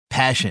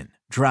Passion,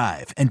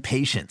 drive, and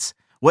patience.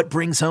 What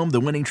brings home the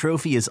winning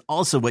trophy is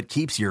also what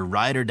keeps your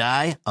ride or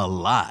die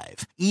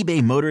alive.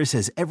 eBay Motors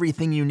has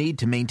everything you need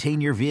to maintain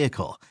your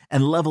vehicle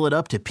and level it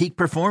up to peak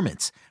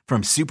performance,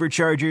 from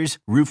superchargers,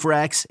 roof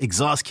racks,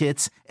 exhaust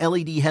kits,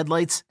 LED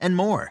headlights, and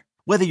more.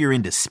 Whether you're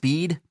into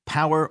speed,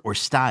 power, or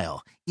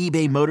style,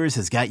 eBay Motors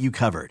has got you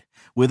covered.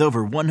 With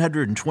over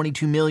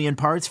 122 million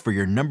parts for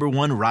your number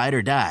one ride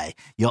or die,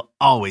 you'll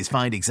always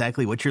find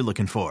exactly what you're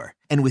looking for.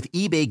 And with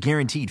eBay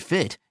Guaranteed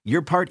Fit,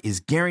 your part is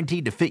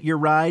guaranteed to fit your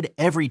ride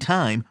every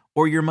time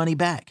or your money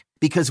back.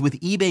 Because with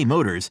eBay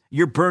Motors,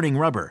 you're burning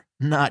rubber,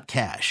 not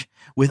cash.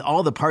 With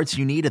all the parts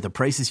you need at the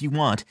prices you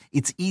want,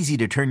 it's easy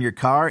to turn your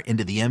car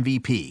into the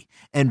MVP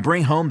and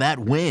bring home that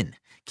win.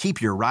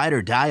 Keep your ride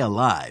or die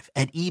alive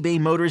at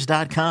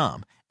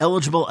ebaymotors.com.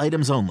 Eligible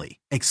items only.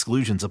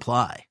 Exclusions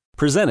apply.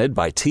 Presented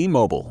by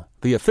T-Mobile,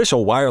 the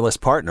official wireless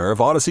partner of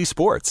Odyssey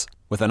Sports.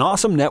 With an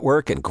awesome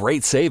network and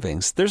great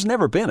savings, there's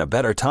never been a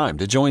better time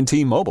to join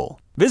T-Mobile.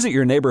 Visit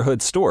your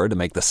neighborhood store to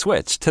make the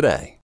switch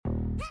today.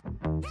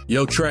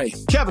 Yo, Trey.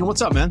 Kevin,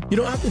 what's up, man? You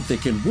know, I've been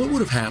thinking, what would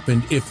have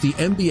happened if the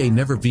NBA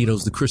never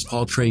vetoes the Chris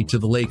Paul trade to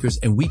the Lakers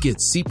and we get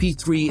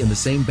CP3 in the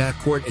same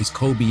backcourt as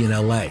Kobe in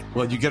LA?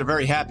 Well, you get a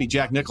very happy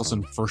Jack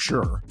Nicholson for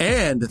sure.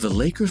 And the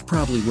Lakers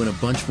probably win a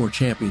bunch more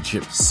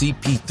championships.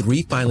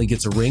 CP3 finally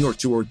gets a ring or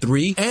two or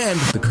three, and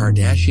the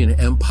Kardashian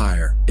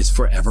empire is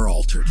forever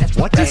altered.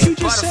 What did you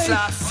just say?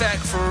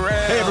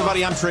 Hey,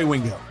 everybody, I'm Trey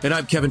Wingo. And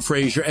I'm Kevin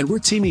Frazier, and we're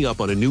teaming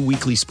up on a new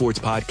weekly sports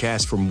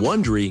podcast from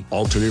Wondery,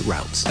 Alternate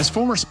Routes. As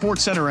former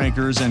Sports Center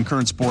anchors and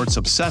current sports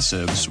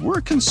obsessives, we're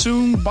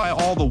consumed by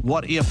all the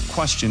what-if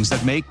questions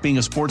that make being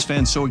a sports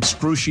fan so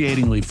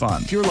excruciatingly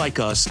fun. If you're like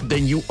us,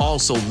 then you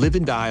also live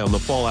and die on the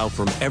fallout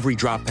from every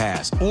drop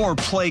pass. Or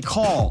play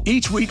call.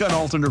 Each week on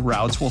Alternate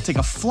Routes, we'll take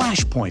a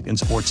flashpoint in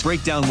sports,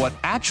 break down what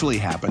actually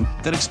happened,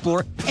 then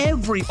explore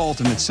every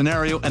alternate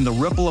scenario and the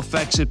ripple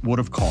effects it would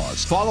have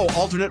caused. Follow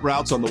Alternate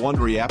Routes on the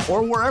Wondery app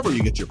or wherever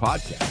you get your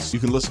podcasts. You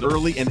can listen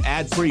early and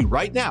ad-free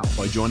right now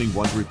by joining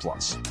Wondery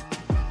Plus.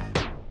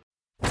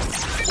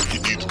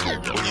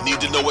 When you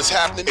need to know what's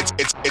happening,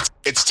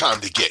 it's time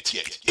to get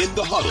in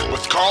the huddle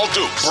with Carl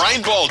Dukes,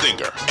 Brian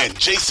Baldinger, and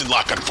Jason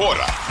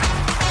LaConforta.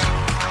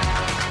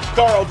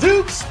 Carl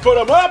Dukes,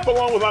 put him up,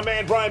 along with my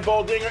man Brian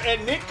Baldinger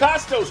and Nick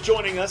Kostos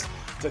joining us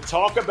to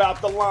talk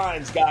about the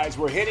lines, guys.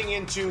 We're heading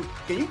into,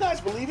 can you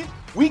guys believe it?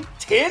 Week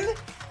 10?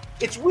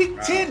 It's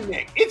week 10,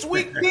 Nick. It's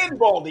week 10,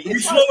 Baldy. Can we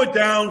slow it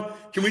down?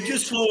 Can we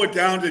just slow it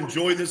down to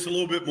enjoy this a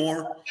little bit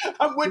more?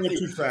 I'm with you.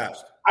 Too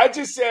fast. I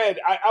just said,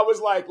 I was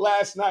like,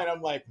 last night,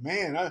 I'm like,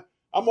 man,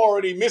 I'm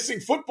already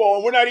missing football,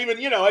 and we're not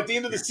even, at the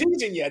end of the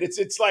season yet.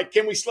 It's like,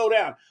 can we slow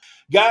down?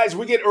 Guys,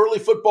 we get early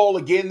football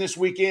again this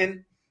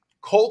weekend.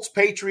 Colts,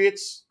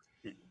 Patriots.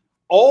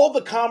 All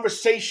the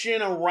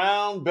conversation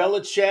around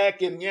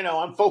Belichick, and,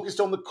 I'm focused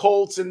on the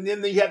Colts, and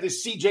then you have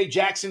this C.J.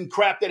 Jackson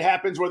crap that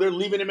happens where they're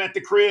leaving him at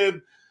the crib.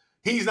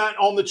 He's not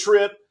on the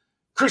trip.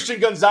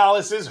 Christian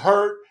Gonzalez is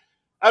hurt.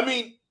 I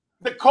mean,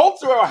 the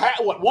Colts are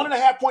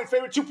 1.5 point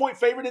favorite, 2-point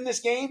favorite in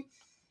this game.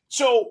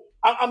 So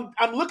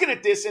I'm looking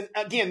at this, and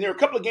again, there are a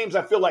couple of games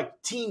I feel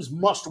like teams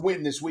must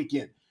win this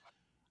weekend.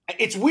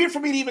 It's weird for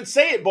me to even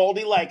say it,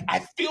 Baldy. Like, I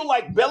feel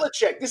like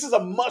Belichick, this is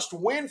a must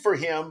win for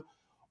him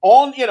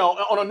on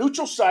a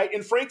neutral site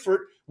in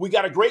Frankfurt. We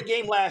got a great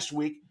game last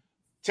week.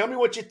 Tell me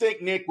what you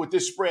think, Nick, with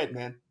this spread,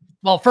 man.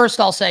 Well, first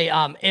I'll say,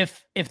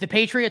 if the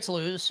Patriots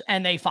lose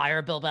and they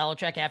fire Bill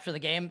Belichick after the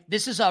game,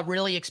 this is a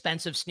really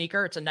expensive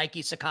sneaker. It's a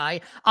Nike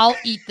Sakai. I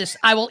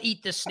will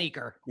eat this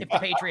sneaker if the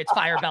Patriots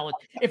fire Belichick.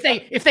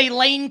 If they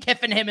Lane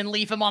Kiffin him and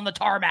leave him on the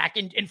tarmac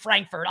in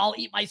Frankfurt, I'll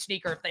eat my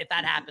sneaker if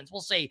that happens. We'll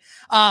see.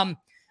 I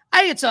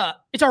think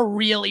it's a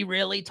really,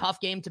 really tough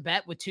game to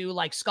bet with two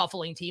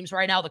scuffling teams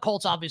right now. The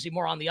Colts obviously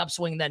more on the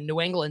upswing than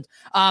New England.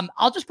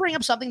 I'll just bring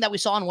up something that we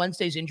saw on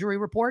Wednesday's injury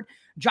report.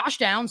 Josh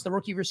Downs, the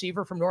rookie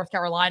receiver from North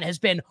Carolina, has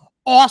been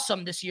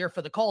awesome this year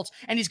for the Colts.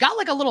 And he's got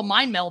a little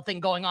mind meld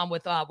thing going on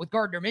with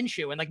Gardner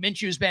Minshew. And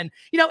Minshew's been,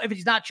 if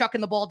he's not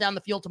chucking the ball down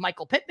the field to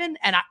Michael Pittman,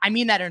 and I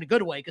mean that in a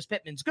good way because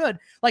Pittman's good,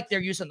 they're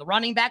using the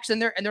running backs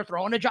and they're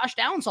throwing to Josh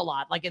Downs a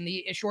lot, in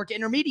the short to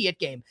intermediate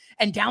game.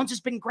 And Downs has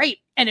been great.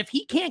 And if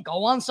he can't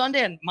go on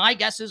Sunday, and my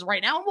guess is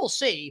right now, and we'll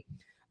see,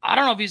 I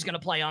don't know if he's going to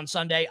play on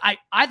Sunday.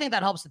 I think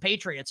that helps the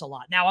Patriots a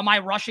lot. Now, am I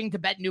rushing to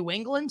bet New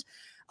England?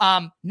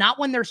 Not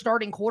when their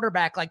starting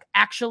quarterback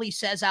actually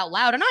says out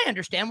loud. And I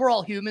understand we're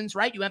all humans,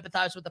 right? You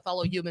empathize with a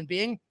fellow human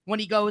being when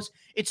he goes,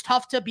 it's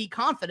tough to be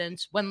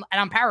confident when,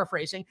 and I'm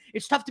paraphrasing,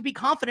 it's tough to be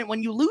confident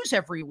when you lose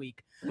every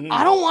week.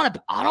 I don't want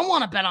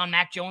to bet on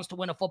Mac Jones to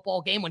win a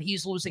football game when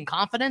he's losing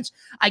confidence.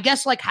 I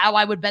guess how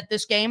I would bet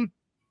this game,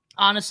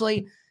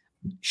 honestly,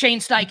 Shane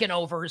Steichen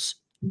overs.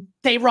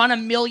 They run a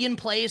million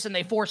plays and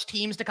they force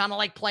teams to kind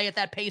of play at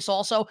that pace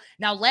also.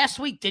 Now, last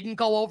week didn't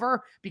go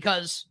over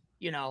because,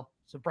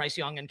 so Bryce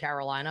Young in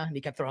Carolina, and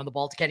he kept throwing the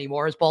ball to Kenny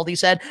Moore, as Baldy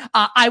said.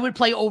 I would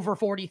play over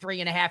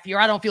 43.5 here.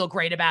 I don't feel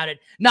great about it.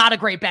 Not a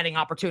great betting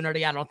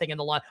opportunity, I don't think, in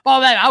the line. Oh,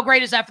 man, how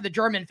great is that for the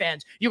German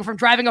fans? You go from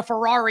driving a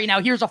Ferrari,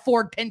 now here's a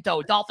Ford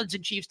Pinto, Dolphins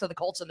and Chiefs to the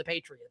Colts and the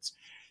Patriots.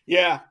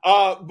 Yeah.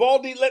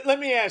 Baldy, let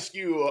me ask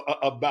you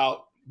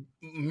about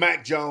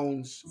Mac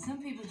Jones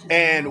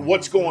and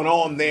what's going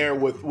on there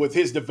with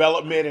his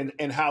development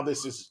and how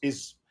this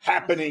is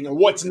happening and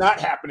what's not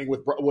happening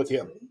with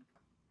him.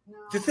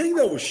 The thing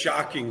that was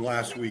shocking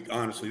last week,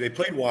 honestly, they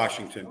played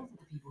Washington.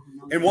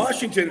 And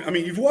Washington, I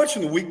mean, you've watched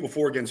them the week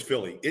before against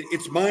Philly.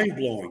 It's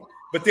mind-blowing.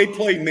 But they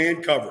play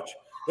man coverage.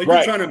 Like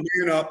You're trying to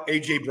man up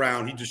A.J.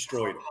 Brown. He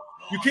destroyed him.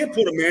 You can't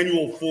put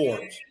Emmanuel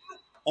Forbes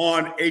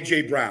on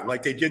A.J. Brown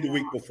like they did the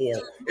week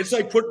before. It's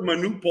like putting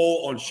Manute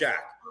Bol on Shaq.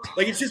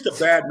 Like, it's just a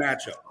bad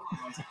matchup.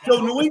 So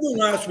New England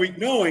last week,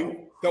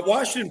 knowing that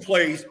Washington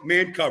plays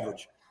man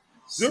coverage,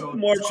 they're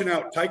marching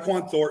out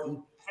Tyquan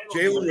Thornton,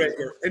 Jalen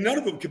Reagor, and none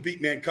of them could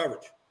beat man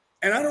coverage.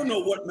 And I don't know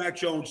what Mac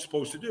Jones is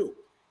supposed to do.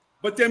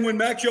 But then when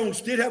Mac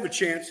Jones did have a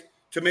chance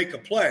to make a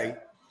play,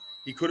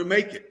 he couldn't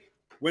make it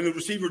when the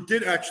receiver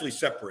did actually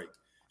separate.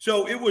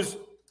 So it was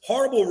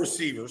horrible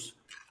receivers.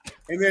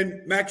 And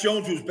then Mac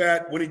Jones was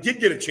bad when he did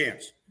get a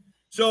chance.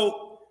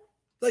 So,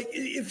 like,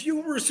 if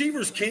you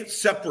receivers can't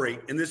separate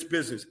in this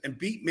business and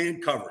beat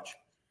man coverage,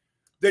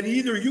 then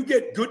either you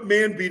get good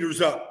man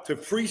beaters up to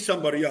free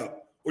somebody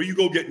up or you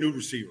go get new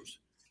receivers.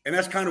 And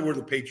that's kind of where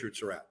the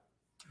Patriots are at.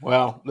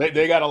 Well,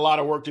 they got a lot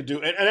of work to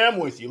do. And I'm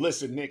with you.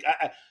 Listen, Nick,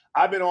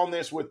 I've been on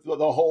this with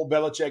the whole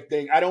Belichick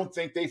thing. I don't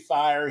think they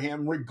fire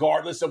him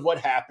regardless of what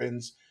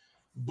happens,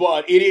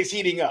 but it is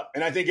heating up.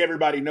 And I think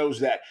everybody knows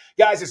that.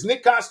 Guys, it's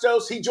Nick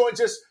Kostos. He joins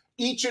us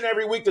each and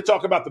every week to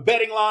talk about the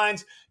betting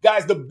lines.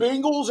 Guys, the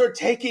Bengals are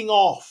taking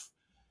off,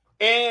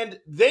 and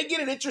they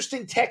get an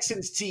interesting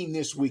Texans team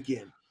this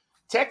weekend.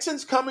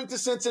 Texans coming to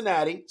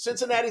Cincinnati.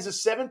 Cincinnati's a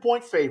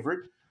 7-point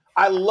favorite.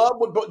 I love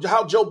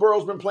how Joe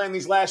Burrow's been playing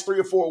these last 3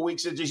 or 4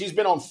 weeks. He's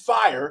been on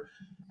fire.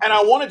 And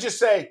I want to just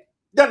say,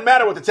 doesn't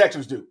matter what the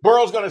Texans do.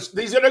 Burrow's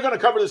they're going to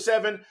cover the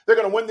 7. They're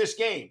going to win this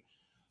game.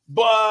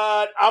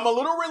 But I'm a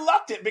little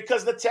reluctant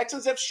because the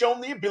Texans have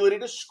shown the ability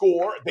to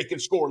score. They can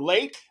score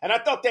late. And I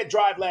thought that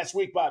drive last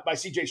week by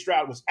C.J.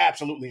 Stroud was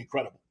absolutely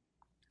incredible.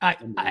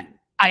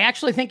 I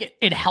actually think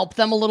it helped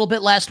them a little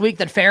bit last week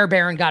that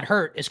Fairbairn got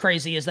hurt, as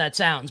crazy as that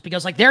sounds,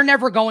 because like they're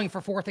never going for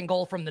 4th and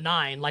goal from the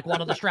 9, like one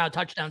of the Stroud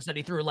touchdowns that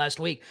he threw last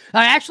week.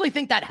 I actually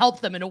think that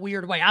helped them in a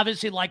weird way.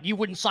 Obviously, like you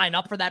wouldn't sign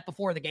up for that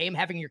before the game,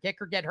 having your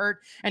kicker get hurt.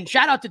 And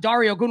shout out to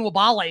Dario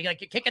Gunwabale,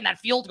 like kicking that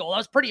field goal. That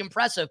was pretty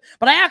impressive.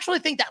 But I actually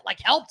think that like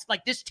helped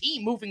like this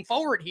team moving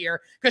forward here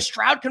because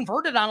Stroud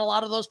converted on a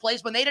lot of those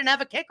plays when they didn't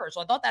have a kicker.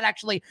 So I thought that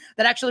actually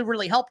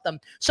really helped them.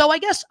 So I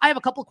guess I have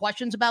a couple of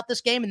questions about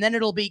this game, and then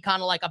it'll be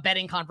kind of like a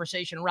betting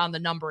conversation around the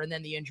number and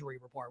then the injury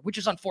report, which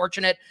is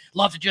unfortunate.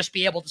 Love to just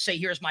be able to say,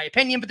 here's my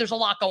opinion, but there's a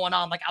lot going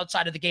on like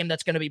outside of the game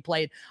that's going to be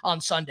played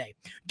on Sunday.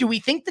 Do we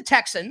think the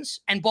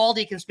Texans, and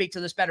Baldy can speak to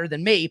this better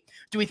than me,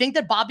 do we think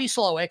that Bobby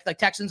Slowick, the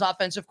Texans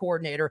offensive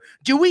coordinator,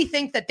 do we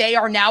think that they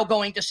are now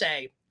going to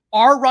say,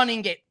 our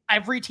running game,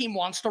 every team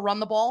wants to run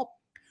the ball,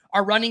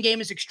 our running game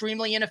is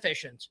extremely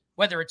inefficient,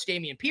 whether it's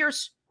Dameon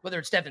Pierce, whether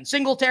it's Devin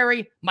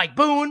Singletary, Mike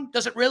Boone,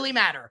 doesn't really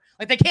matter.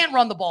 Like they can't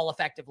run the ball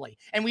effectively.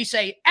 And we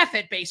say, F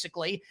it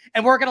basically,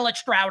 and we're going to let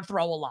Stroud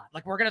throw a lot.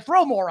 Like we're going to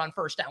throw more on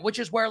first down, which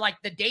is where like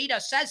the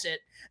data says it.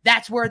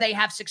 That's where they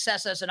have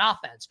success as an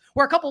offense.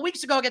 Where a couple of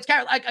weeks ago against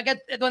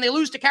when they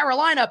lose to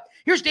Carolina,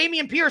 here's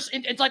Dameon Pierce.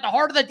 It's like the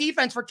heart of the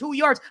defense for 2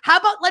 yards. How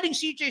about letting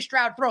CJ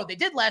Stroud throw? They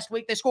did last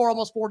week. They score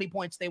almost 40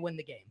 points. They win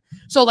the game.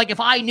 So like if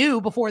I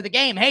knew before the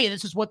game, hey,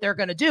 this is what they're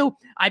going to do,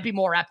 I'd be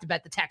more apt to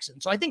bet the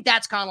Texans. So I think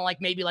that's kind of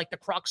like maybe like the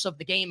crux of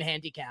the game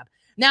handicap.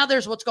 Now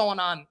there's what's going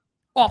on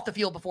off the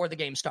field before the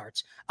game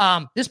starts.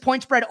 This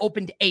point spread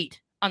opened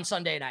 8 on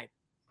Sunday night.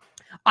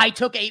 I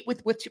took 8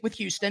 with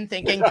Houston,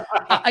 thinking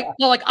I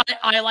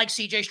like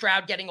CJ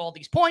Stroud getting all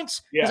these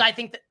points because I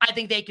think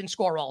they can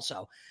score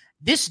also.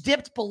 This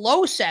dipped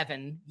below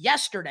 7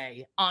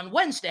 yesterday on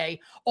Wednesday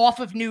off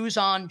of news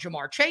on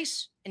Jamar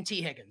Chase and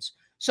T. Higgins.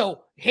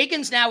 So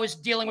Higgins now is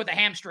dealing with a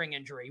hamstring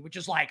injury, which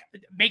is like,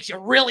 makes you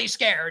really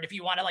scared if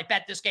you want to like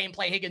bet this game,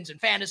 play Higgins in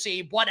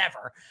fantasy,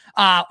 whatever.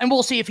 And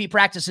we'll see if he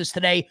practices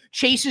today.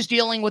 Chase is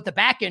dealing with the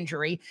back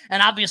injury.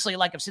 And obviously,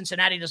 like if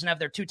Cincinnati doesn't have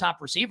their 2 top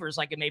receivers,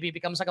 like it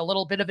becomes like a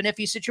little bit of an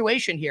iffy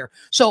situation here.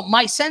 So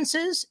my sense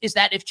is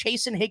that if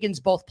Chase and Higgins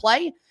both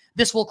play,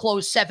 this will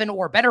close 7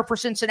 or better for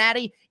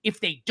Cincinnati. If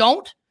they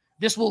don't,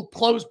 this will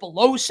close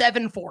below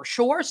 7 for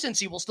sure, since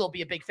he will still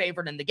be a big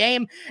favorite in the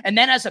game. And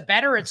then as a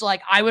bettor, it's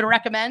like I would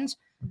recommend,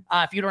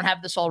 if you don't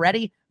have this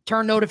already,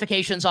 turn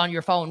notifications on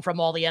your phone from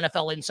all the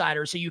NFL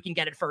insiders so you can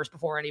get it first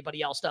before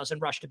anybody else does and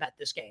rush to bet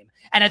this game.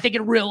 And I think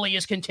it really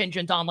is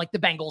contingent on like the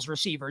Bengals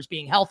receivers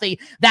being healthy.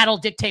 That'll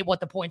dictate what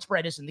the point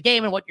spread is in the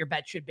game and what your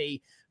bet should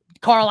be.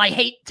 Carl, I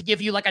hate to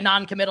give you like a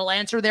non-committal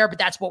answer there, but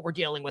that's what we're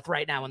dealing with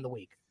right now in the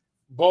week.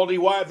 Baldy,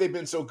 why have they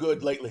been so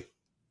good lately?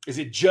 Is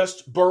it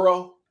just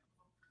Burrow?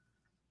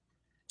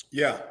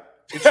 Yeah,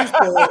 it's just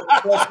Burrow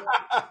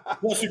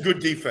plus a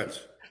good defense.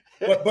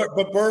 But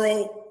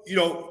Burrow, you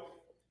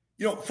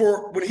know,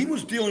 for when he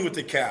was dealing with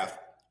the calf,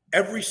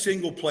 every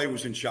single play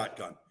was in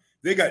shotgun.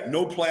 They got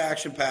no play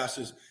action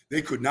passes.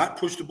 They could not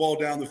push the ball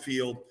down the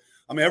field.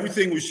 I mean,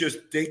 everything was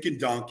just dink and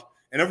dunk,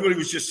 and everybody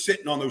was just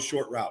sitting on those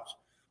short routes.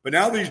 But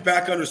now that he's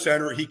back under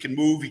center, he can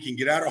move. He can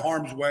get out of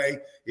harm's way.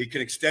 He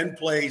can extend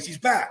plays. He's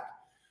back.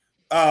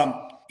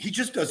 He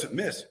just doesn't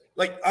miss.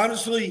 Like,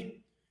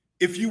 honestly,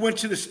 if you went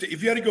to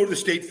if you had to go to the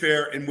state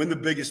fair and win the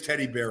biggest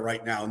teddy bear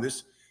right now,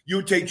 you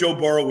would take Joe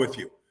Burrow with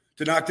you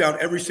to knock down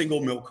every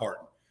single milk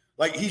carton.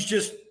 Like, he's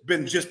just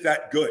been just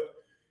that good.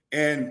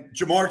 And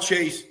Jamar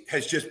Chase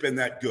has just been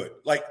that good.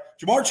 Like,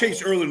 Jamar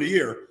Chase early in the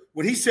year,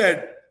 when he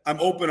said, I'm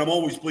open, I'm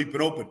always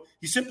bleeping open,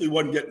 he simply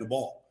wasn't getting the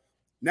ball.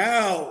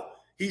 Now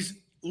he's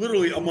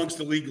literally amongst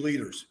the league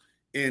leaders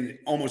in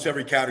almost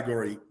every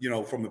category,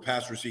 from the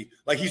pass receive.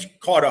 Like, he's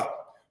caught up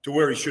to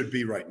where he should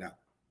be right now.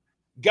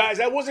 Guys,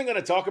 I wasn't going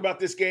to talk about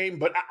this game,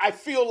 but I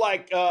feel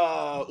like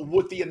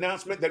with the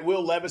announcement that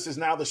Will Levis is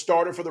now the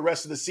starter for the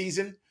rest of the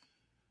season,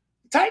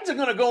 Titans are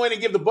going to go in and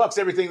give the Bucs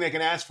everything they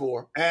can ask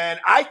for, and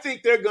I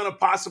think they're going to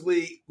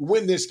possibly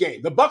win this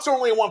game. The Bucs are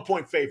only a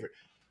 1-point favorite.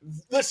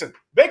 Listen,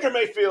 Baker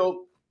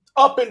Mayfield,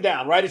 up and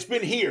down, right? It's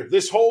been here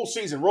this whole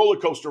season, roller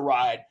coaster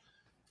ride,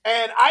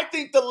 and I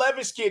think the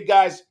Levis kid,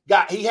 guys,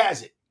 he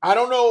has it. I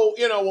don't know,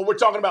 when we're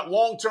talking about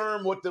long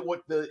term, what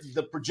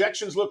the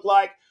projections look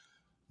like.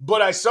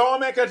 But I saw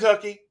him at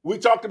Kentucky. We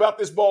talked about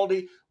this,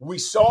 Baldy. We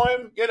saw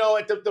him,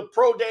 at the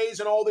pro days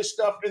and all this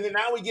stuff, and then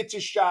now he gets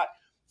his shot.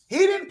 He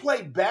didn't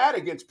play bad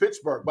against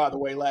Pittsburgh, by the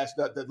way,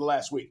 the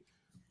last week.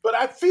 But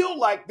I feel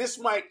like this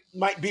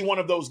might be one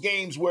of those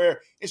games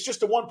where it's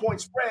just a 1-point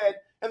spread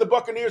and the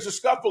Buccaneers are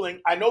scuffling.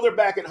 I know they're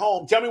back at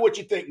home. Tell me what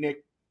you think,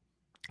 Nick.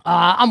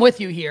 I'm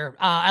with you here.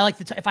 I like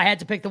if I had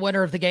to pick the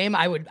winner of the game,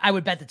 I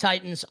would bet the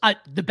Titans.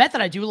 The bet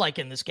that I do like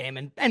in this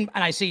game, and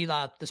I see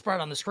the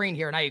spread on the screen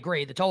here, and I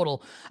agree, the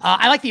total.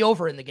 I like the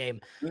over in the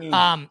game.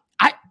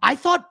 I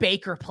thought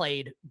Baker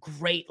played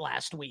great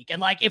last week.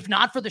 And like, if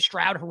not for the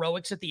Stroud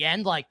heroics at the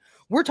end, like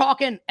we're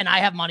talking, and I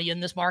have money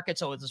in this market,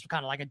 so it's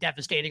kind of like a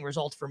devastating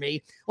result for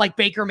me. Like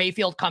Baker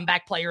Mayfield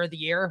comeback player of the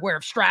year, where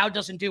if Stroud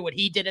doesn't do what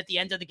he did at the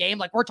end of the game,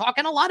 like we're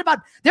talking a lot about,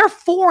 they're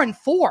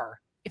 4-4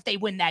 if they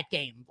win that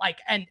game. Like,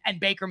 and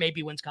Baker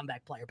maybe wins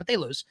comeback player, but they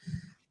lose.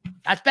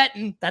 That's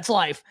betting. That's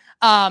life.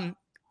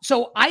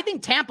 So I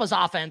think Tampa's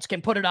offense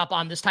can put it up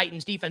on this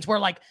Titans defense, where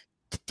like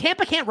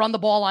Tampa can't run the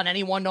ball on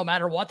anyone no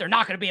matter what. They're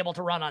not going to be able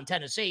to run on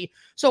Tennessee.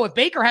 So if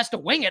Baker has to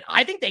wing it,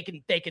 I think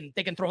they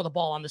can throw the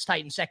ball on this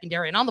Titans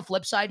secondary. And on the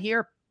flip side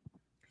here,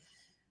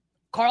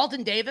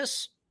 Carlton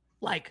Davis,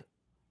 like,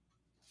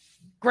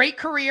 great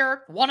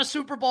career, won a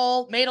Super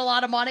Bowl, made a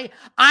lot of money.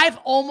 I've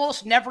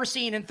almost never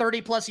seen in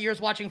 30 plus years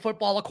watching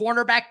football a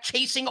cornerback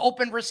chasing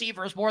open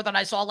receivers more than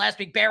I saw last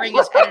week, burying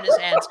his head in his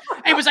hands.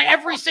 It was like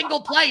every single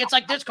play. It's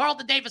like there's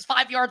Carlton Davis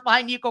 5 yards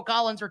behind Nico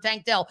Collins or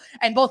Tank Dell.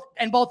 And both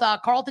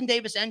Carlton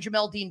Davis and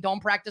Jamel Dean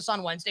don't practice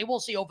on Wednesday.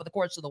 We'll see over the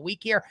course of the week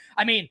here.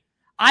 I mean,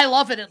 I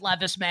love it at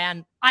Levis,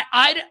 man.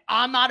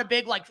 I'm not a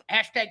big like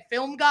hashtag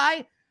film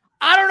guy.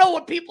 I don't know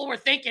what people were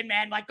thinking,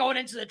 man, like going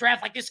into the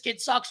draft, like this kid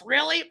sucks.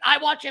 Really? I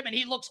watch him and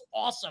he looks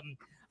awesome.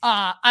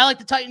 I like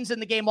the Titans in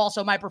the game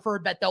also. My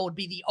preferred bet, though, would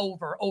be the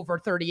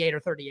over 38 or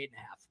 38.5.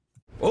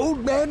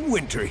 Old Man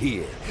Winter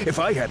here. If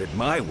I had it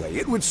my way,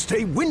 it would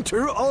stay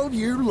winter all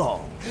year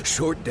long.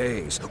 Short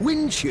days,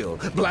 wind chill,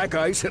 black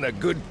ice, and a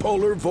good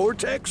polar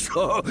vortex.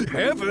 Oh,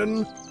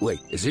 heaven. Wait,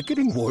 is it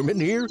getting warm in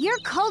here? Your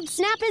cold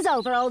snap is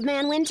over, Old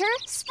Man Winter.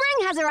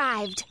 Spring has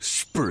arrived.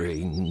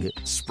 Spring.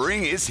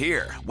 Spring is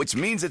here, which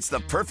means it's the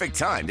perfect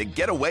time to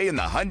get away in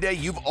the Hyundai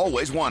you've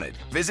always wanted.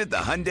 Visit the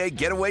Hyundai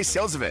Getaway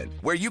Sales Event,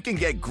 where you can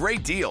get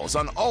great deals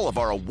on all of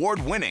our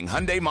award-winning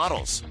Hyundai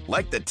models,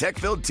 like the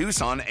tech-filled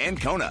Tucson and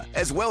Kona,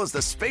 as well as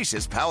the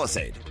spacious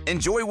Palisade.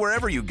 Enjoy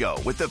wherever you go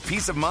with the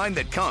peace of mind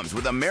that comes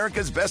with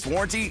America's best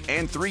warranty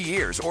and 3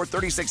 years or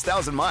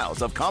 36,000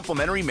 miles of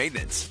complimentary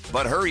maintenance.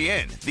 But hurry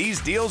in,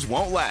 these deals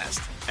won't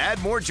last.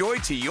 Add more joy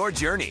to your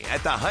journey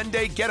at the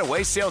Hyundai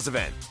Getaway Sales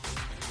Event.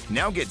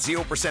 Now get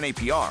 0%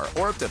 APR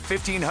or up to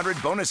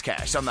 $1,500 bonus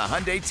cash on the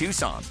Hyundai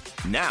Tucson.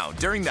 Now,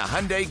 during the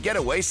Hyundai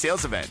Getaway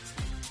Sales Event.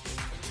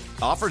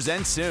 Offers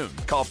end soon.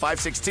 Call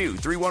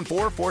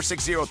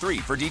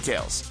 562-314-4603 for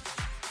details.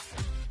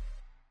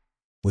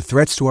 With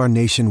threats to our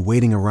nation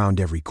waiting around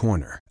every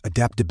corner,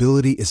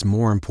 adaptability is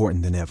more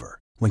important than ever.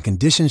 When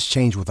conditions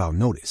change without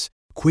notice,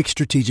 quick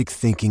strategic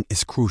thinking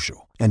is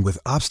crucial. And with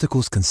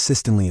obstacles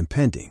consistently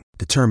impending,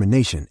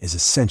 determination is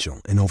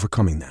essential in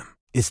overcoming them.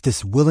 It's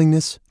this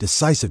willingness,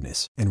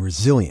 decisiveness, and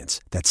resilience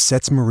that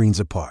sets Marines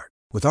apart.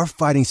 With our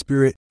fighting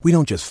spirit, we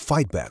don't just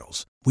fight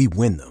battles, we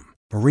win them.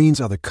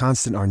 Marines are the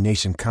constant our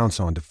nation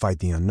counts on to fight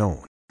the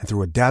unknown. And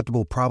through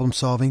adaptable problem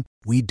solving,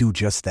 we do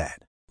just that.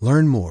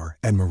 Learn more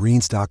at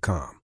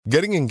marines.com.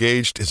 Getting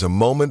engaged is a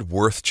moment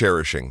worth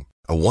cherishing.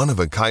 A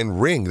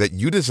one-of-a-kind ring that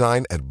you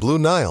design at Blue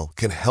Nile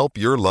can help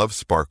your love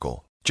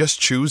sparkle. Just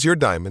choose your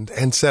diamond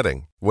and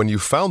setting. When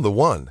you've found the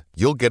one,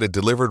 you'll get it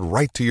delivered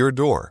right to your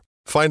door.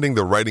 Finding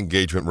the right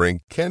engagement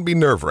ring can be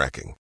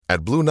nerve-wracking.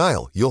 At Blue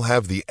Nile, you'll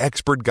have the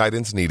expert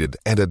guidance needed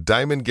and a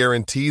diamond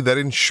guarantee that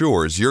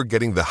ensures you're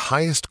getting the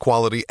highest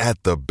quality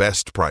at the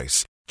best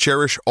price.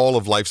 Cherish all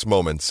of life's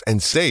moments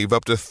and save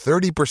up to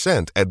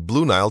 30% at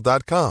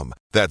BlueNile.com.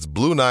 That's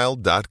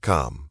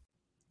BlueNile.com.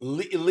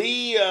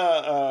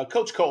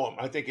 Coach Cohen,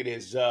 I think it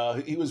is.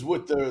 He was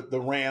with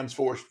the Rams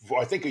for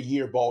I think a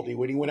year, Baldy,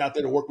 when he went out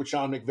there to work with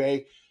Sean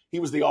McVay. He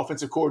was the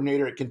offensive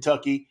coordinator at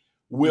Kentucky.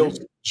 Will's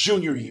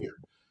junior year.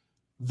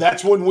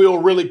 That's when Will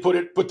really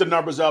put the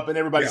numbers up, and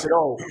everybody said,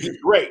 "Oh, he's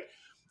great."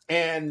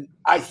 And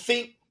I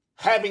think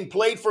having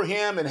played for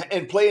him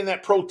and playing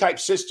that pro type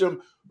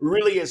system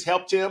really has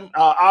helped him.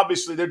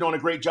 Obviously, they're doing a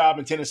great job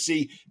in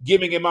Tennessee,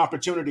 giving him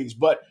opportunities.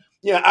 But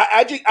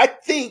I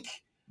think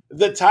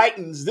the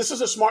Titans. This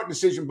is a smart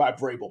decision by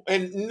Vrabel,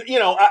 and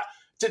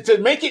to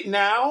make it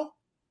now.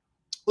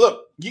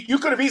 Look, you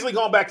could have easily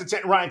gone back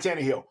to Ryan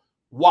Tannehill.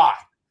 Why?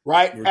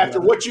 Right?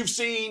 After what you've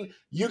seen,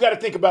 you got to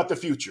think about the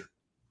future.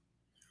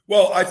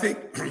 Well, I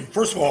think,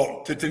 first of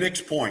all, to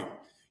Nick's point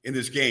in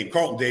this game,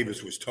 Carlton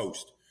Davis was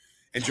toast,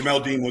 and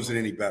Jamel Dean wasn't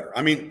any better.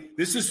 I mean,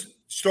 this is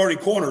starting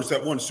corners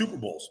that won Super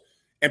Bowls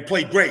and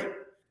played great.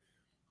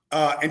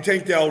 And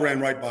Tank Dell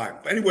ran right by him.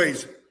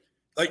 Anyways,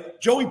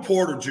 like Joey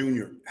Porter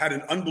Jr. had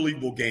an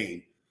unbelievable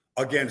game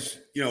against,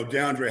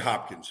 DeAndre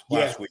Hopkins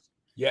last week.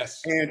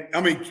 Yes. And,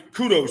 I mean,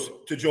 kudos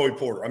to Joey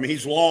Porter. I mean,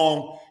 he's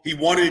long. He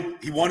wanted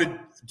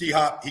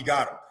D-Hop. He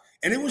got him.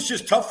 And it was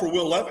just tough for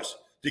Will Levis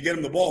to get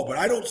him the ball. But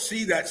I don't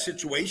see that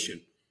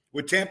situation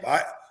with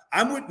Tampa.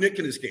 I'm with Nick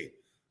in this game.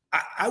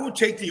 I would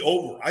take the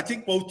over. I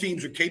think both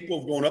teams are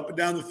capable of going up and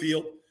down the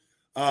field.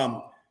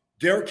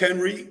 Derrick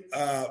Henry,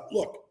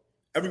 look,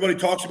 everybody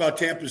talks about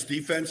Tampa's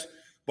defense,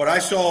 but I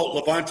saw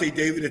Levante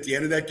David at the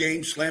end of that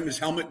game slam his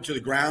helmet into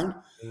the ground.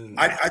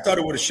 I thought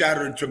it would have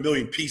shattered into a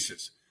million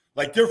pieces.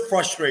 Like, they're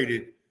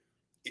frustrated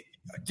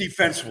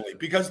defensively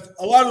because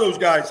a lot of those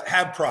guys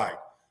have pride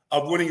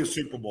of winning a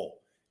Super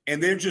Bowl,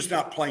 and they're just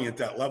not playing at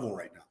that level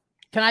right now.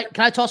 Can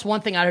I toss one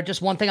thing out here?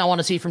 Just one thing I want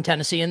to see from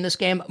Tennessee in this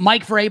game.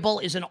 Mike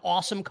Vrabel is an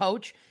awesome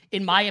coach,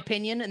 in my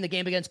opinion, in the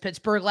game against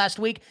Pittsburgh last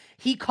week.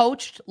 He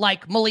coached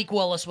like Malik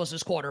Willis was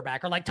his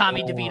quarterback or like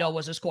Tommy DeVito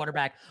was his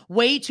quarterback.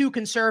 Way too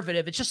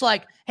conservative. It's just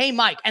like, hey,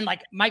 Mike. And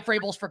like Mike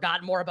Vrabel's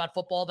forgotten more about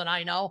football than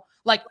I know.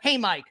 Like, hey,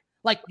 Mike,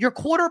 like your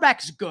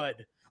quarterback's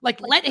good. Like,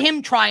 let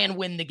him try and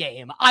win the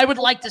game. I would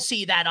like to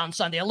see that on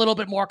Sunday. A little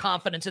bit more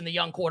confidence in the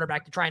young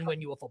quarterback to try and win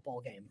you a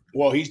football game.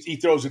 Well, he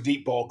throws a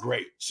deep ball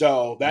great.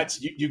 So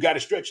that's you got to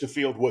stretch the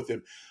field with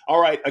him.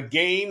 All right, a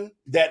game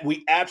that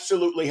we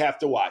absolutely have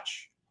to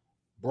watch.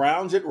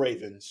 Browns at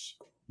Ravens,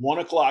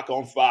 1:00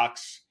 on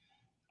Fox.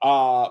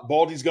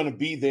 Baldy's going to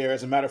be there,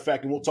 as a matter of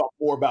fact, and we'll talk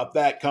more about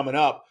that coming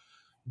up.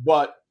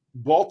 But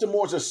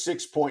Baltimore's a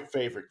 6-point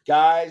favorite.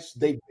 Guys,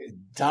 they've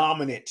been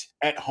dominant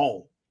at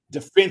home.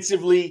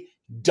 Defensively,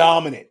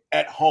 dominant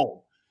at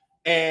home.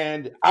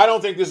 And I don't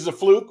think this is a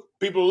fluke.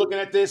 People are looking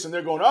at this and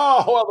they're going,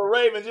 oh, well, the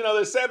Ravens, they're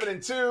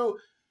 7-2.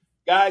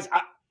 Guys,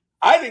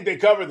 I think they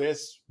cover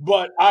this,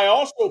 but I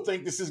also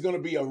think this is going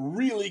to be a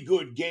really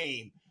good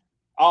game.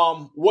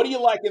 What do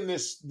you like in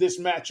this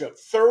matchup?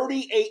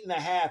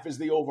 38.5 is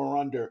the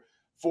over-under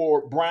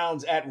for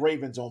Browns at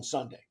Ravens on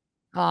Sunday.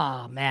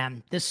 Oh,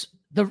 man.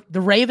 The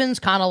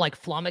Ravens kind of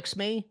like flummox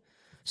me.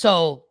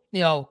 So,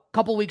 a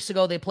couple weeks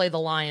ago, they play the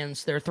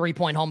Lions. They're a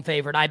 3-point home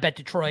favorite. I bet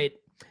Detroit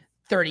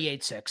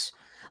 38-6.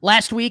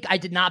 Last week, I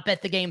did not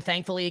bet the game,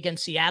 thankfully,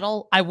 against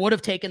Seattle. I would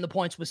have taken the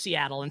points with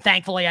Seattle, and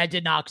thankfully I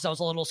did not because I was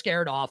a little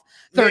scared off.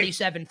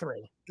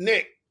 37-3.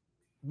 Nick,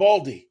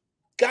 Baldy,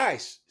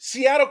 guys,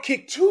 Seattle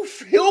kicked 2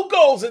 field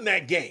goals in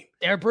that game.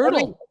 They're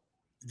brutal.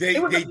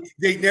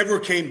 They never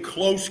came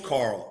close,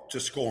 Carl, to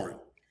scoring.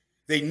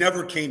 They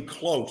never came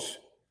close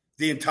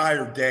the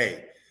entire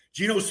day.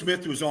 Geno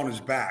Smith was on his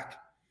back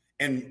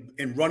and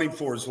running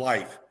for his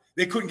life.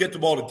 They couldn't get the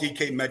ball to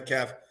DK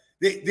Metcalf.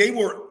 They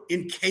were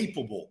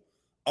incapable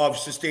of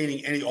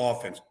sustaining any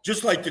offense,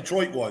 just like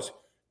Detroit was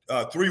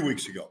 3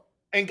 weeks ago.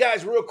 And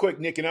guys, real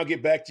quick, Nick, and I'll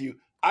get back to you.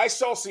 I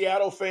saw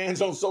Seattle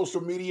fans on social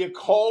media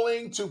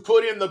calling to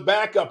put in the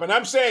backup, and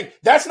I'm saying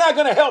that's not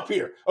going to help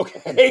here,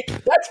 okay?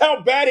 That's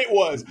how bad it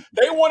was.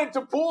 They wanted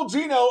to pull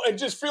Geno and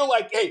just feel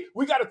like, hey,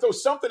 we got to throw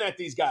something at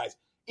these guys.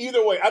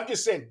 Either way, I'm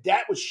just saying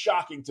that was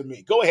shocking to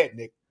me. Go ahead,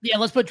 Nick. Yeah,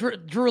 let's put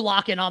Drew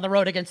Lock in on the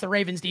road against the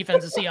Ravens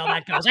defense and see how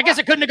that goes. I guess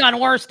it couldn't have gone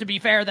worse, to be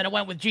fair, than it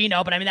went with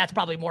Geno, but I mean, that's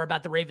probably more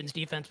about the Ravens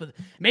defense with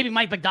maybe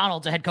Mike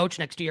McDonald's a head coach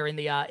next year in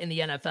the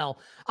NFL.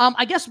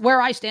 I guess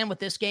where I stand with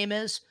this game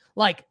is,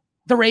 like,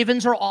 the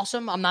Ravens are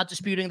awesome. I'm not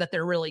disputing that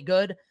they're really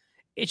good.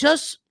 It's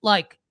just,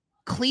 like,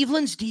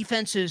 Cleveland's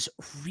defense is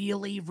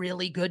really,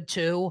 really good,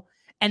 too,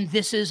 and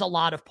this is a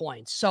lot of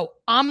points. So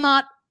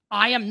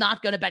I am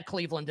not going to bet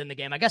Cleveland in the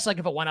game. I guess like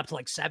if it went up to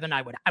like 7,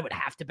 I would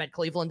have to bet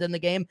Cleveland in the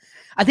game.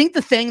 I think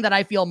the thing that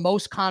I feel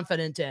most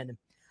confident in,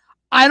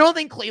 I don't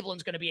think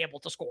Cleveland's going to be able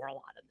to score a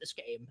lot in this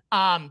game.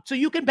 So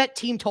you can bet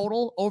team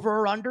total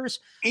over or unders.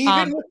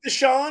 Even with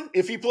Deshaun,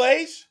 if he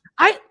plays?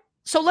 I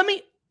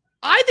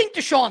think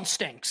Deshaun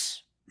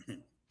stinks.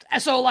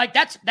 So like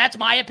that's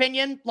my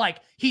opinion. Like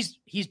he's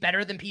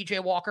better than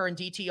PJ Walker and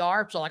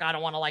DTR. So like I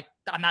don't want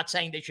to I'm not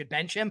saying they should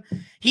bench him.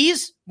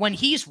 When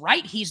he's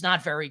right, he's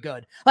not very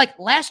good. Like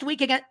last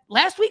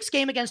week's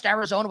game against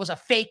Arizona was a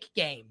fake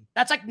game.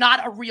 That's like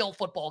not a real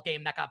football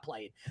game that got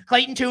played.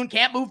 Clayton Tune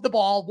can't move the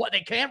ball. They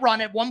can't run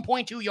at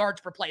 1.2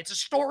 yards per play. It's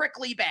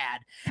historically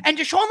bad. And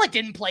Deshaun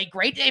didn't play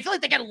great. I feel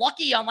like they get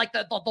lucky on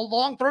the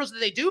long throws that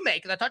they do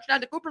make. The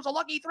touchdown to Cooper's a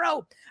lucky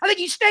throw. I think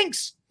he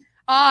stinks.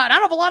 And I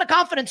don't have a lot of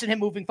confidence in him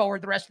moving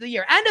forward the rest of the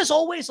year. And as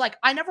always,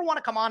 I never want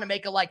to come on and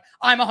make it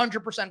I'm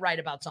 100% right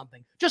about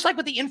something. Just like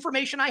with the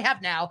information I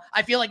have now,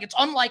 I feel like it's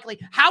unlikely.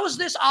 How is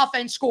this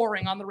offense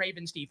scoring on the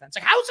Ravens defense?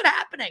 How's it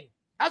happening?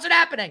 How's it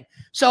happening?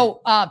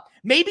 So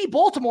maybe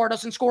Baltimore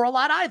doesn't score a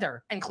lot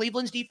either. And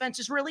Cleveland's defense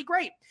is really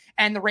great.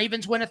 And the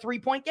Ravens win a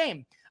 3-point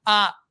game.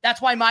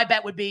 That's why my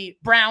bet would be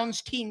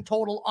Browns team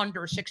total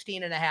under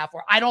 16.5,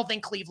 or I don't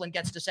think Cleveland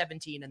gets to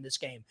 17 in this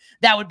game.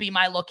 That would be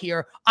my look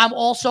here. I'm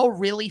also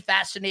really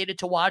fascinated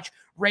to watch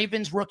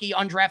Ravens rookie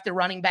undrafted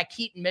running back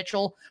Keaton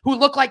Mitchell, who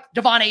looked like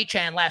Devon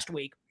Achane last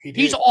week.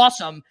 He's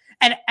awesome.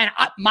 And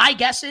my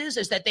guess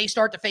is that they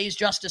start to phase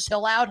Justice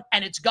Hill out,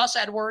 and it's Gus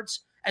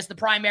Edwards as the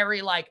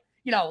primary,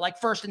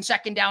 first and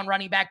second down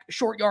running back,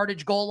 short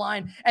yardage goal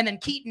line. And then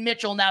Keaton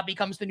Mitchell now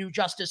becomes the new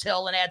Justice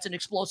Hill and adds an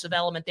explosive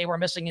element they were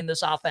missing in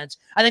this offense.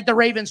 I think the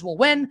Ravens will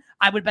win.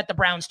 I would bet the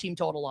Browns team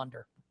total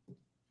under.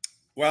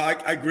 Well,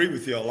 I agree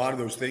with you. A lot of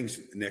those things,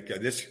 Nick.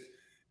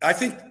 I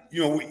think,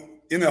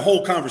 in the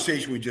whole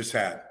conversation we just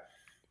had,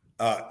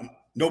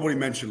 nobody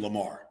mentioned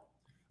Lamar.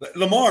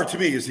 Lamar, to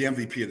me, is the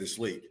MVP of this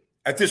league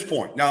at this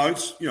point. Now,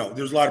 it's,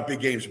 there's a lot of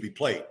big games to be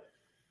played.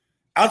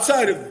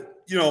 Outside of,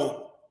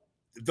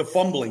 the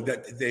fumbling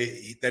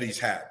that he's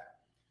had,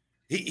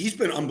 he's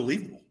been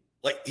unbelievable.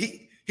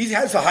 He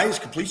has the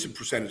highest completion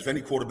percentage of any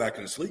quarterback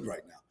in this league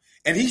right now,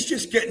 and he's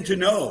just getting to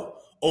know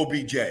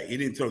OBJ. He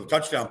didn't throw the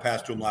touchdown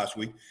pass to him last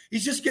week.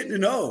 He's just getting to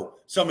know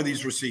some of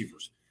these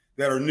receivers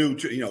that are new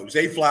to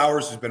Zay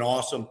Flowers has been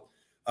awesome,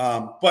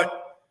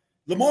 but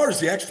Lamar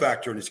is the X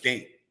factor in this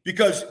game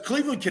because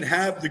Cleveland can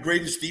have the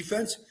greatest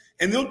defense,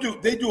 and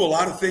they do a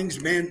lot of things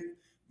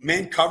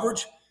man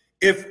coverage.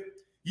 If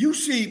you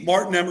see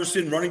Martin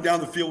Emerson running down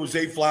the field with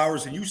Zay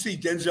Flowers, and you see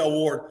Denzel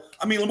Ward.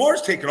 I mean,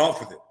 Lamar's taken off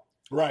with it.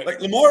 Right.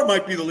 Lamar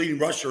might be the leading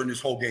rusher in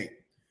this whole game,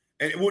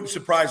 and it wouldn't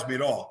surprise me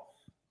at all.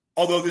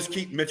 Although this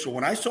Keaton Mitchell,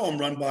 when I saw him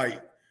run by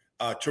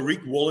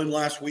Tariq Woolen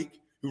last week,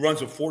 who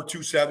runs a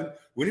 4.27,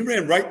 when he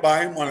ran right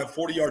by him on a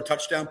 40-yard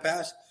touchdown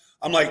pass,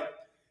 I'm like,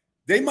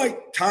 they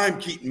might time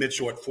Keaton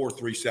Mitchell at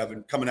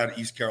 4.37 coming out of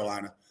East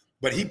Carolina,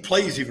 but he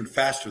plays even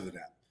faster than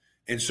that.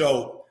 And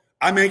so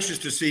I'm anxious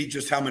to see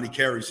just how many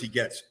carries he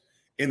gets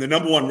in the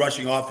number one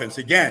rushing offense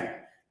again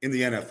in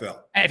the NFL.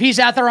 If he's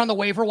out there on the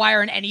waiver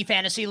wire in any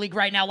fantasy league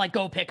right now,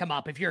 go pick him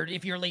up if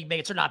your league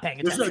mates are not paying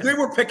attention. They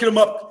were picking him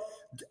up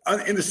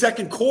in the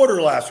second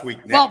quarter last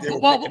week, Nick.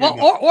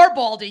 Or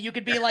Baldy, you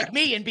could be like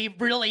me and be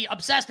really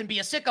obsessed and be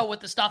a sicko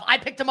with the stuff. I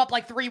picked him up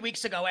 3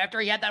 weeks ago after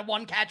he had that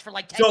one catch for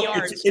 10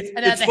 yards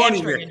and had the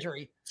hamstring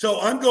injury. So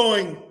I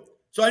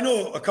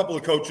know a couple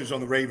of coaches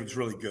on the Ravens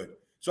really good.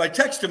 So I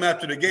text him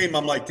after the game.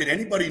 I'm like, did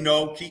anybody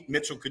know Keaton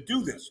Mitchell could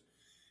do this?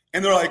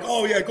 And they're like,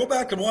 oh, yeah, go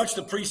back and watch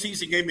the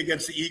preseason game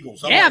against the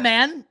Eagles. I'm like,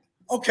 man.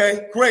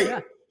 Okay, great.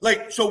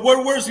 Yeah. So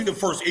where's he the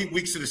first 8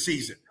 weeks of the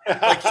season?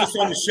 Just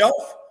on the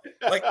shelf?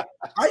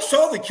 I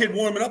saw the kid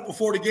warming up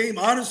before the game,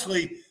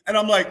 honestly, and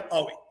I'm like,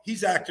 oh,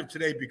 he's active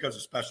today because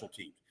of special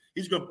teams.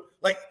 He's good,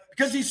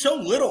 because he's so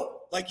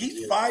little.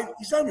 He's not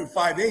even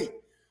 5'8".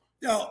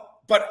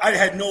 But I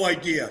had no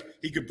idea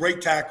he could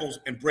break tackles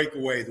and break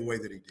away the way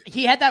that he did.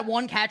 He had that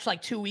one catch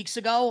 2 weeks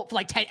ago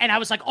for 10, and I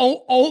was like,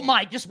 oh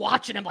my, just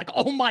watching him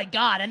oh my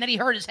God. And then he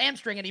hurt his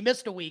hamstring and he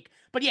missed a week.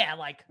 But yeah,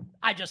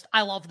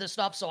 I love this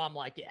stuff. So I'm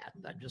like, yeah,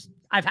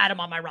 I've had him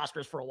on my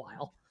rosters for a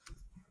while.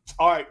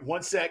 All right,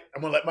 one sec.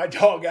 I'm going to let my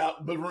dog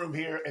out the room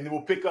here, and then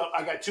we'll pick up.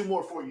 I got 2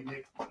 more for you,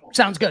 Nick.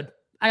 Sounds good.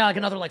 I got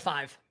another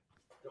 5.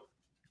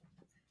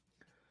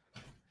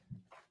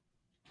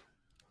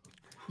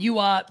 You,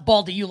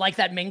 Baldy, you like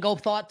that Mingo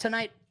thought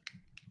tonight?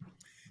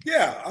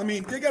 Yeah, I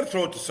mean, they got to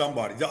throw it to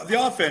somebody. The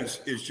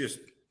offense is just,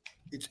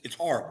 it's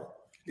horrible.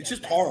 It's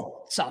just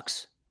horrible.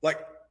 Sucks.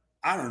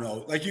 I don't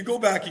know. You go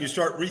back and you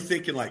start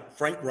rethinking,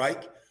 Frank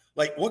Reich.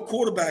 What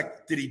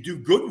quarterback did he do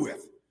good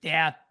with?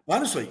 Yeah.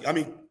 Honestly, I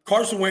mean,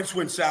 Carson Wentz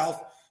went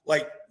south.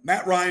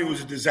 Matt Ryan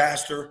was a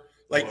disaster.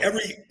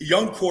 Every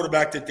young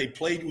quarterback that they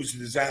played was a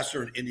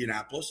disaster in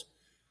Indianapolis.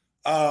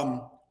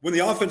 When the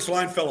offensive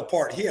line fell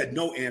apart, he had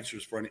no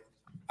answers for any.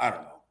 I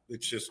don't know.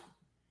 It's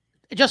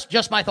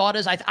just my thought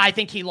is I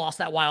think he lost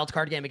that wild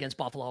card game against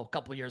Buffalo a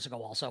couple of years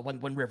ago also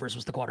when Rivers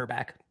was the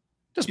quarterback.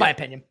 Just my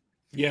opinion.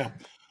 Yeah.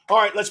 All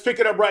right, let's pick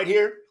it up right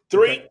here.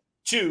 3,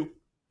 2.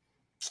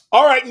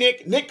 All right,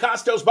 Nick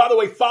Kostos. By the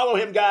way, follow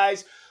him,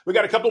 guys. We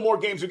got a couple more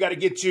games we got to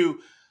get to.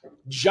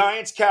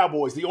 Giants,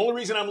 Cowboys. The only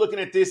reason I'm looking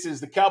at this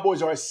is the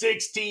Cowboys are a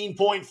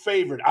 16-point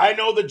favorite. I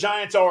know the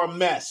Giants are a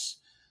mess,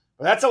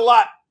 but that's a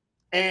lot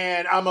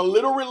And I'm a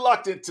little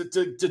reluctant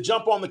to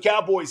jump on the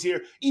Cowboys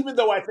here, even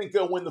though I think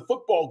they'll win the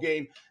football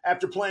game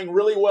after playing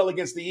really well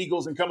against the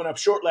Eagles and coming up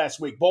short last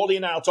week. Baldy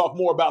and I will talk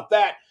more about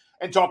that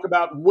and talk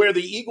about where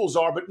the Eagles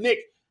are. But, Nick,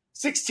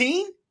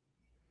 16?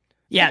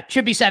 Yeah, it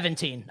should be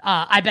 17.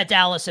 I bet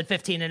Dallas at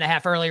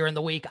 15.5 earlier in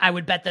the week. I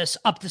would bet this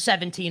up to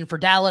 17 for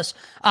Dallas.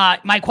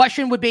 My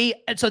question would be,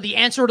 so the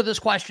answer to this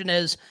question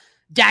is,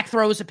 Dak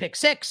throws a pick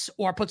six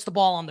or puts the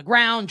ball on the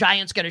ground.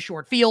 Giants get a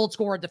short field,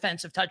 score a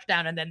defensive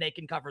touchdown, and then they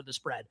can cover the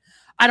spread.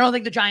 I don't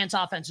think the Giants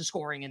offense is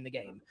scoring in the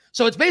game.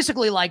 So it's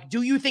basically like,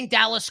 do you think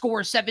Dallas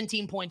scores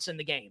 17 points in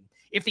the game?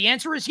 If the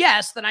answer is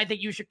yes, then I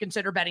think you should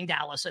consider betting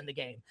Dallas in the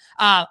game.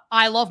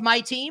 I love my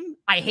team.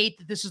 I hate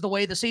that this is the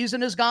way the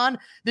season has gone.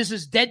 This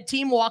is dead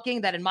team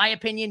walking that, in my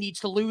opinion, needs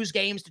to lose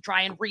games to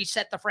try and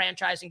reset the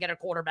franchise and get a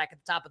quarterback at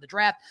the top of the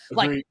draft.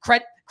 Agreed.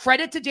 Like,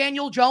 credit to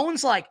Daniel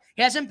Jones. Like,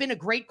 he hasn't been a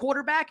great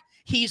quarterback.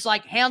 He's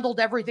like handled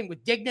everything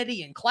with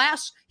dignity and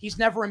class. He's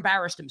never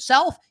embarrassed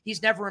himself.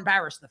 He's never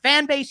embarrassed the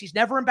fan base. He's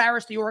never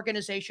embarrassed the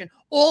organization.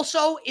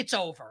 Also, it's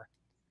over.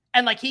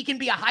 And like, he can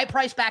be a high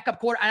price backup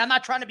quarter. And I'm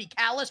not trying to be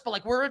callous, but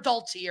like, we're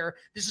adults here.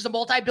 This is a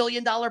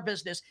multi-billion-dollar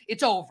business.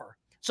 It's over.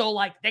 So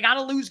like, they got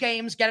to lose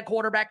games, get a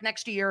quarterback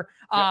next year.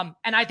 And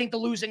I think the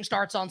losing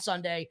starts on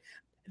Sunday.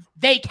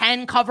 They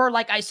can cover,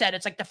 like I said,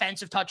 it's like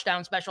defensive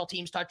touchdown, special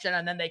teams touchdown,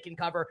 and then they can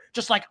cover.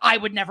 Just like, I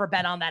would never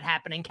bet on that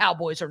happening.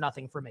 Cowboys are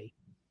nothing for me.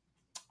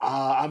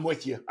 I'm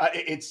with you.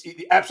 It's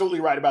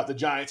absolutely right about the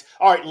Giants.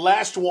 All right,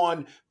 last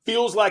one.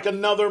 Feels like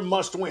another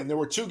must win. There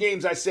were two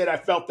games I said I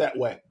felt that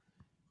way.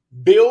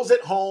 Bills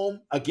at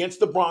home against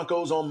the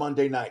Broncos on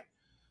Monday night.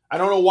 I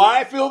don't know why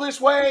I feel this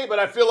way, but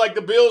I feel like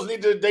the Bills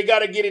they got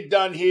to get it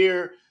done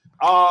here.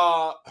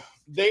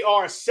 They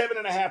are a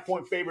 7.5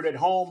 point favorite at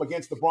home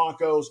against the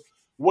Broncos.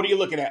 What are you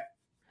looking at?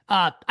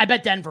 I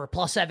bet Denver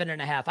plus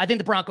 7.5. I think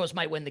the Broncos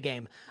might win the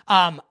game.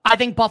 I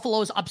think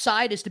Buffalo's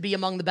upside is to be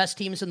among the best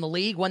teams in the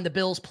league when the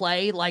Bills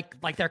play like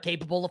they're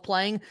capable of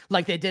playing,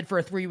 like they did for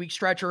a 3-week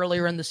stretch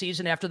earlier in the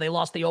season after they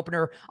lost the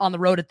opener on the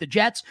road at the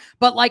Jets.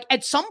 But like,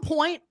 at some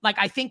point, like,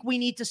 I think we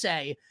need to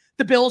say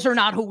the Bills are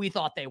not who we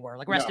thought they were.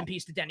 Like, rest in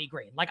peace to Denny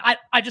Green. Like,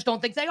 I just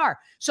don't think they are.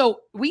 So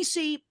we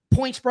see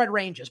point spread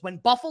ranges when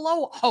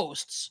Buffalo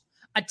hosts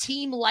a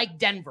team like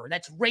Denver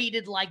that's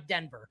rated like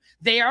Denver.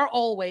 They are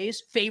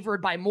always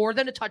favored by more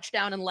than a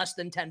touchdown and less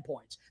than 10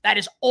 points. That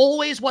is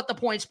always what the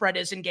point spread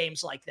is in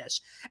games like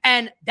this.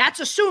 And that's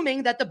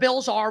assuming that the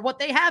Bills are what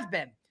they have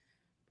been.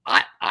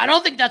 I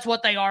don't think that's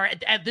what they are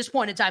at this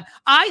point in time.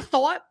 I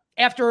thought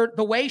after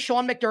the way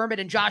Sean McDermott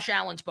and Josh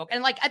Allen spoke,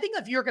 and like, I think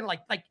if you're going to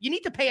like, you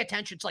need to pay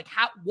attention to like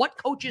what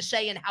coaches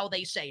say and how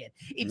they say it.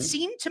 It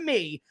seemed to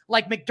me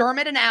like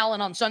McDermott and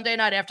Allen on Sunday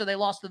night after they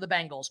lost to the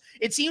Bengals,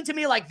 it seemed to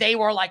me like they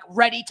were like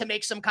ready to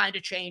make some kind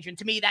of change. And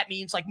to me, that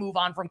means like move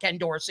on from Ken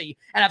Dorsey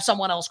and have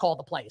someone else call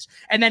the plays.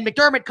 And then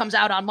McDermott comes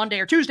out on Monday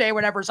or Tuesday or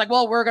whatever. It's like,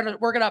 well, we're going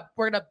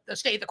to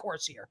stay the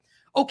course here.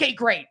 Okay,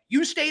 great.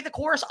 You stay the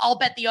course. I'll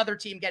bet the other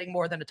team getting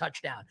more than a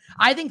touchdown.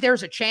 I think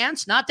there's a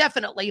chance, not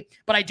definitely,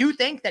 but I do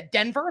think that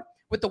Denver,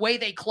 with the way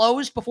they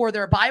closed before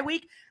their bye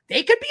week,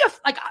 they could be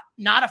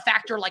not a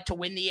factor like to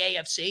win the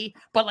AFC,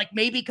 but like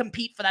maybe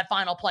compete for that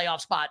final playoff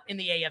spot in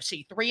the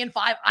AFC. 3-5.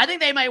 I think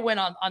they might win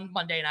on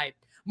Monday night.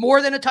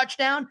 More than a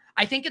touchdown.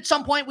 I think at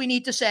some point we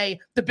need to say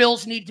the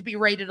Bills need to be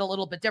rated a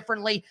little bit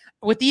differently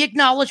with the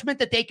acknowledgement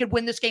that they could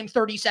win this game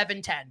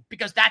 37-10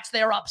 because that's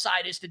their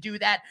upside is to do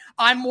that.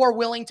 I'm more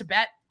willing to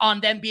bet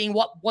on them being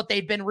what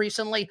they've been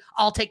recently.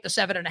 I'll take the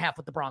 7.5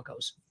 with the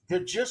Broncos.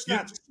 They're just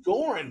not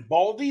scoring,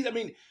 Baldy. I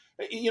mean,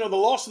 you know, the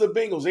loss to the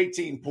Bengals,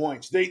 18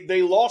 points.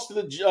 They lost to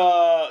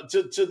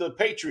the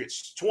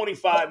Patriots,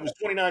 25. It was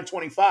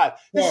 29-25.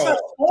 They're not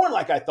scoring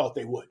like I thought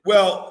they would.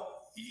 Well,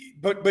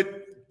 but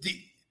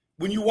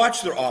when you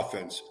watch their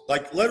offense,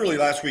 like literally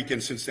last week in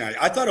Cincinnati,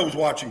 I thought I was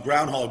watching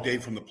Groundhog Day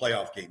from the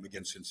playoff game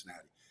against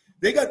Cincinnati.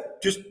 They got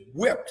just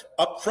whipped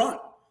up front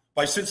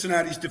by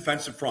Cincinnati's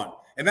defensive front.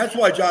 And that's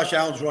why Josh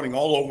Allen's running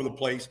all over the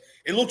place.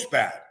 It looks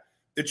bad.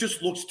 It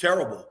just looks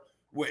terrible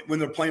when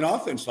they're playing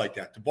offense like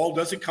that. The ball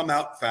doesn't come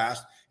out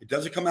fast. It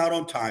doesn't come out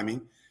on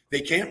timing. They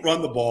can't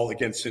run the ball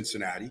against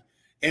Cincinnati.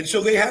 And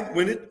so they have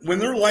when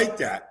they're like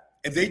that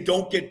and they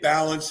don't get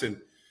balance and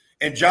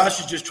Josh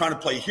is just trying to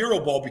play hero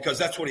ball because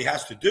that's what he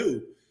has to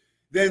do,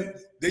 then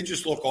they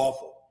just look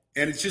awful.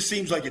 And it just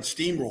seems like it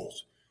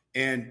steamrolls.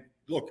 And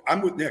look,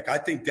 I'm with Nick. I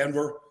think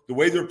Denver, the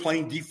way they're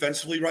playing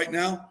defensively right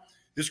now,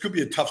 this could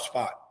be a tough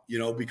spot, you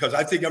know, because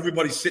I think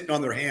everybody's sitting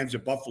on their hands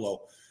at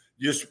Buffalo,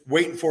 just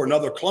waiting for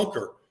another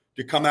clunker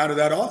to come out of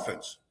that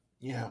offense.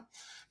 Yeah.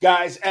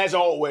 Guys, as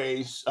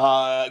always,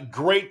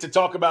 great to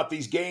talk about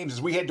these games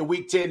as we head to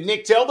Week 10.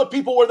 Nick, tell the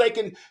people where they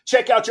can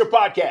check out your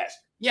podcast.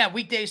 Yeah,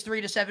 weekdays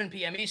 3 to 7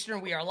 p.m. Eastern.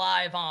 We are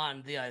live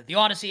on the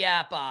Odyssey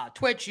app,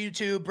 Twitch,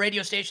 YouTube,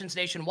 radio stations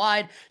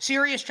nationwide,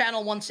 Sirius Channel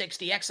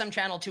 160, XM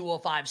Channel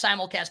 205,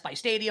 simulcast by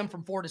Stadium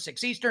from 4 to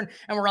 6 Eastern,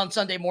 and we're on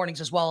Sunday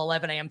mornings as well,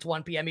 11 a.m. to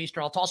 1 p.m.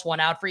 Eastern. I'll toss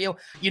one out for you.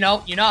 You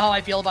know how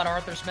I feel about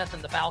Arthur Smith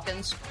and the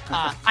Falcons.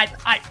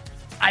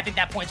 I think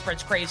that point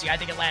spread's crazy. I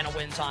think Atlanta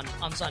wins on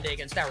Sunday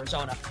against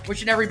Arizona.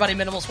 Wishing everybody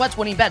minimal sweats,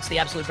 winning bets, the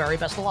absolute very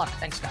best of luck.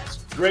 Thanks, guys.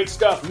 Great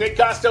stuff. Nick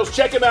Kostos,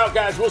 check him out,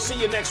 guys. We'll see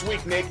you next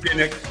week, Nick. Hey,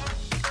 Nick.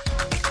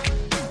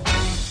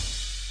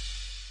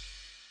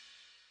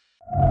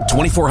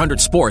 2400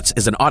 Sports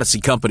is an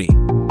Odyssey company.